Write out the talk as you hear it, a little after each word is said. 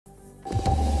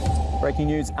Breaking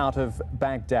news out of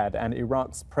Baghdad, and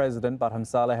Iraq's President Barham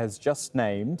Salih has just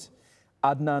named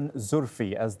Adnan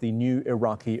Zurfi as the new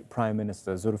Iraqi Prime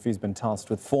Minister. Zurfi's been tasked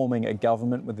with forming a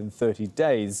government within 30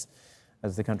 days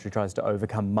as the country tries to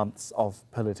overcome months of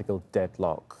political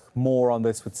deadlock. More on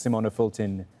this with Simona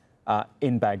Foltyn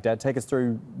in Baghdad. Take us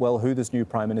through, well, who this new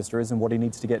Prime Minister is and what he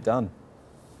needs to get done.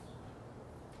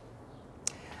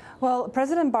 Well,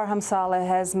 President Barham Salih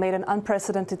has made an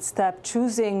unprecedented step,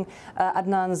 choosing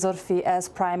Adnan Zurfi as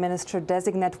Prime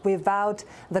Minister-designate without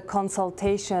the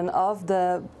consultation of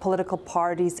the political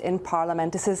parties in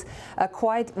Parliament. This is a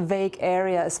quite vague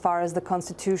area as far as the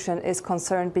Constitution is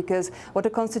concerned, because what the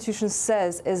Constitution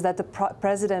says is that the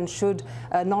President should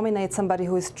nominate somebody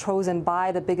who is chosen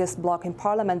by the biggest bloc in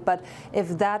Parliament. But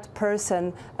if that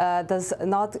person is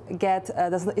not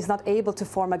able to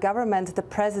form a government, the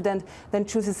President then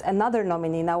chooses another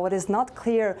nominee. Now, what is not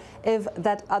clear if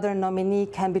that other nominee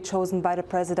can be chosen by the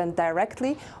President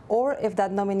directly, or if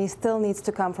that nominee still needs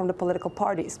to come from the political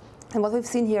parties. And what we've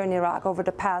seen here in Iraq over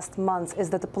the past months is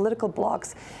that the political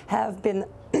blocs have been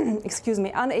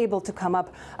unable to come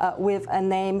up with a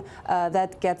name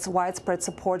that gets widespread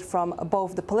support from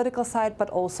both the political side but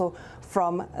also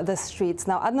from the streets.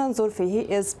 Now, Adnan Zurfi, he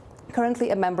is currently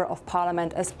a member of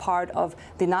parliament as part of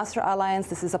the Nasr alliance.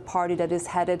 This is a party that is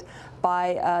headed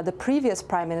by the previous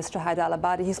Prime Minister Haider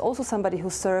al-Abadi. He's also somebody who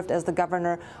served as the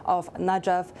governor of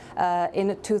Najaf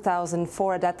in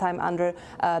 2004, at that time under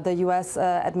the US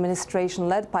administration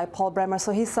led by Paul Bremer.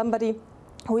 So he's somebody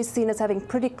who is seen as having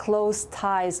pretty close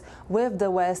ties with the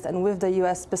West and with the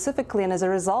US specifically. And as a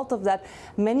result of that,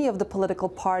 many of the political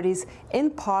parties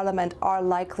in Parliament are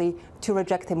likely to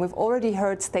reject him. We've already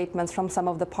heard statements from some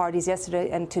of the parties yesterday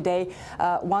and today.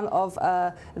 One of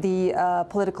the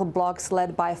political blocs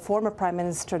led by former Prime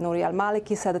Minister Nouri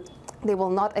al-Maliki said that they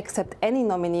will not accept any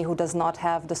nominee who does not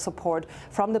have the support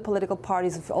from the political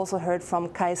parties. We've also heard from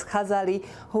Kais Khazali,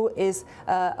 who is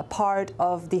a part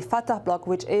of the Fatah bloc,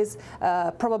 which is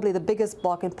probably the biggest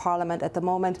bloc in Parliament at the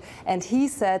moment. And he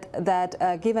said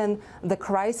that given the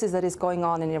crisis that is going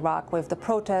on in Iraq with the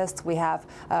protests, we have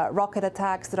rocket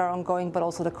attacks that are ongoing, but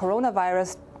also the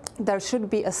coronavirus, there should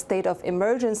be a state of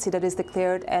emergency that is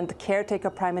declared, and the caretaker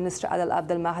Prime Minister Adel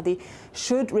Abdel Mahdi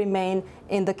should remain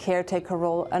in the caretaker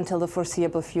role until the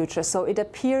foreseeable future. So it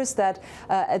appears that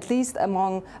at least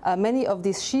among many of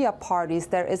these Shia parties,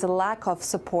 there is a lack of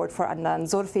support for Adnan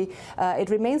Zurfi. It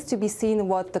remains to be seen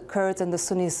what the Kurds and the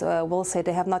Sunnis will say.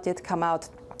 They have not yet come out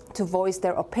to voice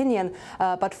their opinion,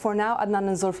 but for now Adnan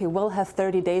Zurfi will have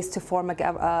 30 days to form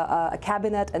a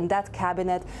cabinet, and that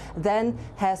cabinet then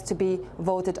has to be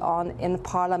voted on in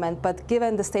Parliament. But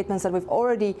given the statements that we've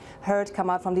already heard come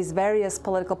out from these various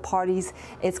political parties,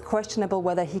 it's questionable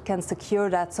whether he can secure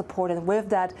that support, and with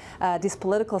that, this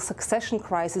political succession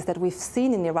crisis that we've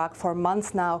seen in Iraq for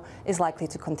months now is likely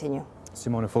to continue.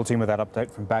 Simona Foltyn with that update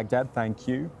from Baghdad. Thank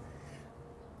you.